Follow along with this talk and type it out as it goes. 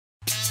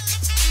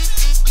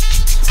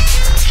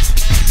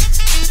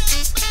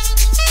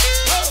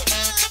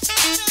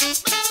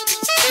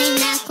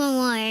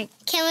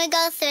Macklemore. Can we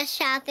go thrift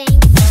shopping?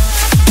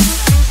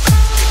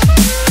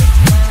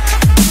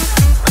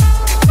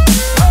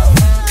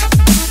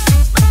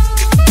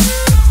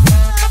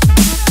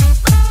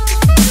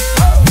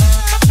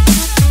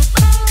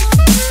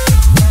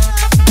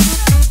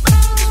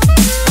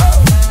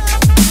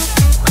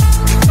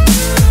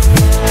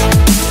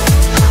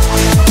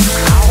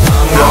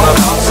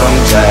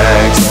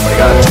 Only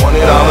got $20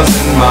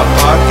 in my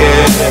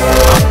pocket.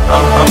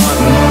 I'm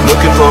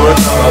looking for a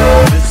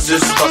job. This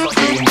is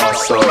fucking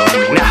awesome.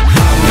 Nah.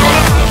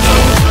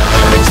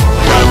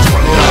 Got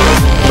 $20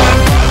 in my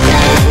pocket.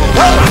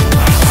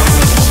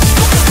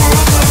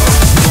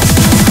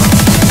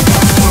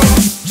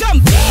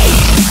 Jump!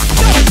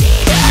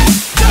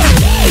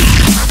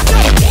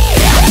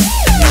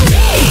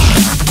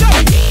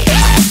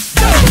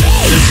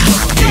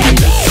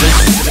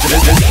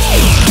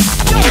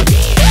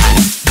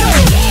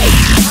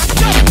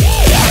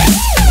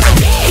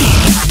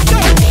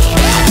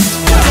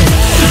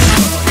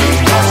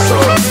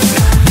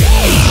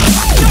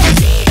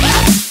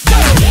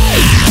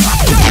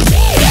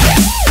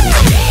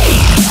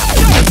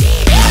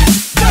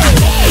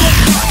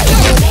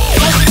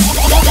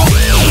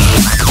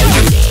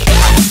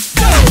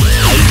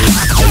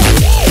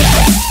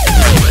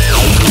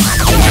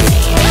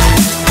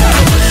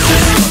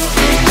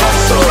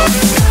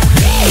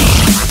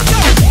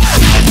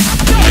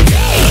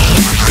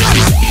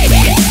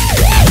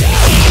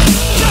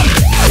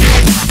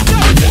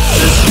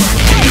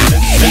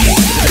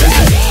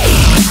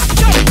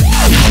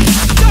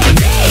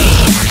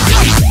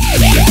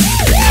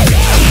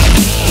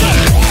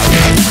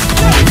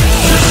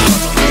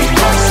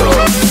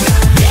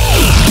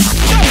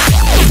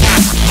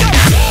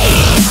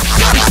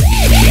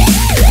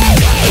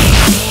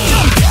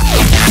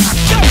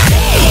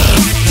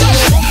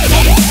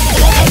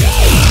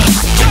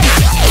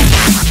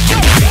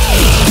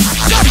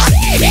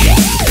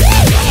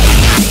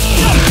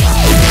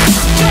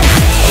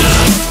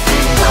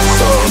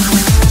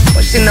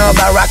 What she know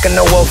about rocking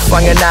the wolf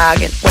on your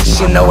noggin? What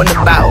she knowin'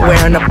 about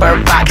wearing a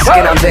bird box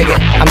skin? I'm digging,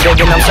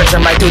 I'm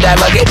searching right through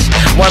that luggage.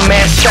 One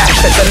man's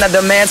trash, that's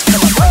another man's come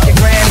up. Your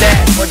granddad,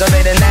 we're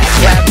donating that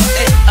slap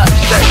it up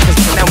shirt, cause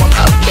now I'm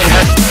up in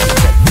her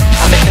skirt.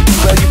 I'm in the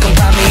well, you can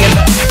find me in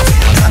the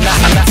I'm not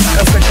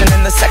searching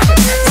in the section.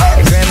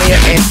 Your grandma,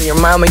 your auntie, your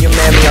mama, your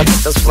mammy. I'll put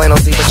those flannel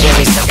zebra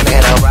jammies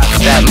secondhand. I'll rock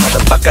that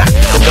motherfucker.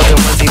 The building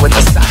onesie with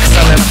the socks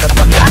on that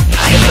motherfucker.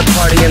 I hit the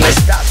party and they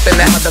stop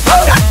in that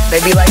motherfucker. They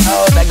be like,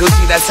 oh, that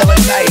Gucci, that's hella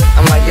tight.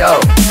 I'm like, yo,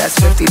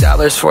 that's $50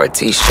 for a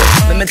t-shirt.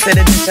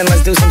 Limited edition,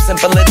 let's do some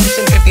simple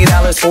edition. $50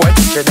 for a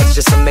t-shirt, that's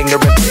just some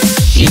ignorant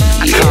bitch.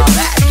 I call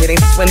that getting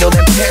swindled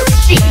and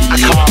pimped. I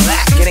call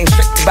that getting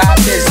tricked by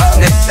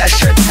business. That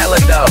shirt's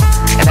hella dope.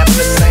 And having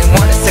the same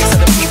one as 6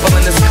 other people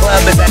in this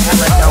club is that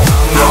hella dope.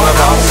 I'm going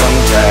out some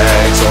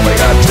tags. Only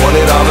got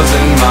 $20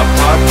 in my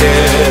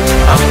pocket.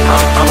 I'm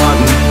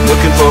hunting,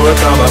 looking for a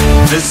come up.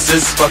 This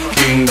is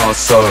fucking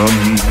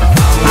awesome.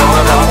 I'm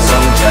going out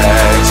some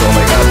tags.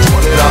 Only got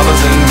 $20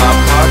 in my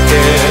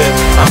pocket.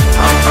 I'm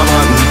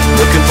hunting,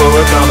 looking for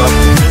a come up.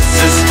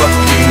 This is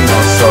fucking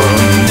awesome.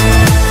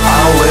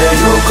 I'll wear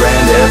your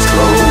granddad's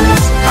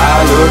clothes.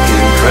 I look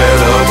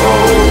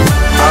incredible.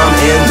 I'm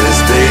in this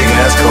big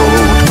ass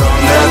coat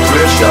from that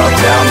thrift shop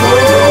down the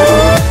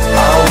road.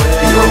 I'll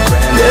wear your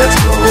granddad's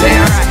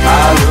clothes.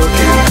 I look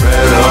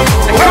incredible.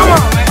 Come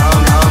on, man.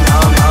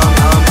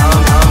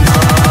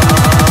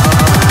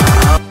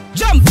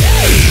 Jump!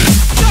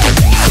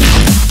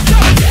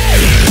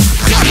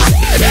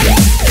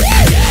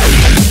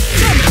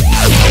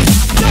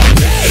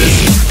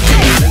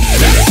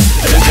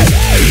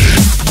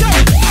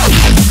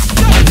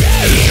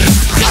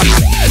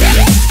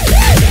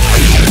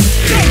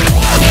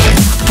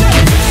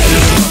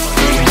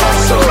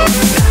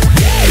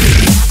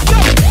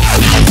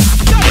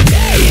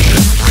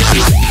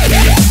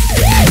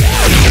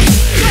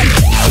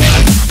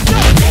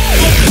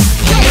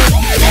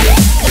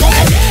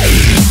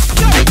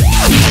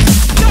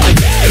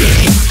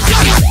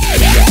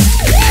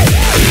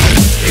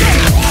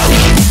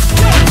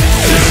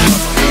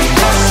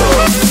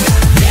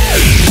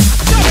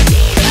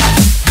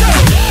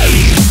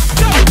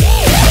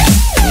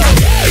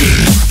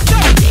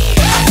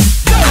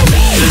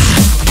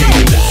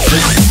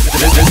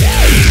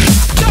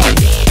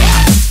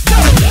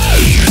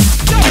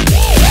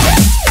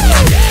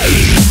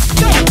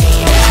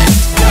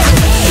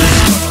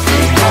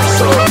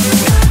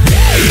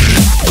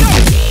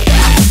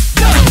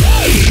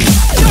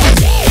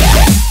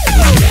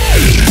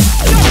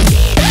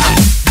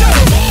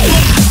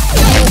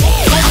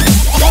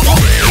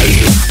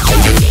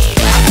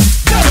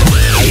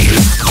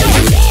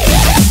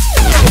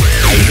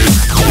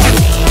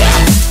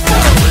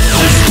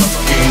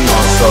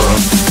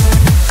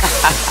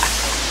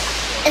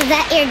 Is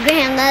that your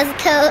grandma's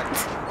coat?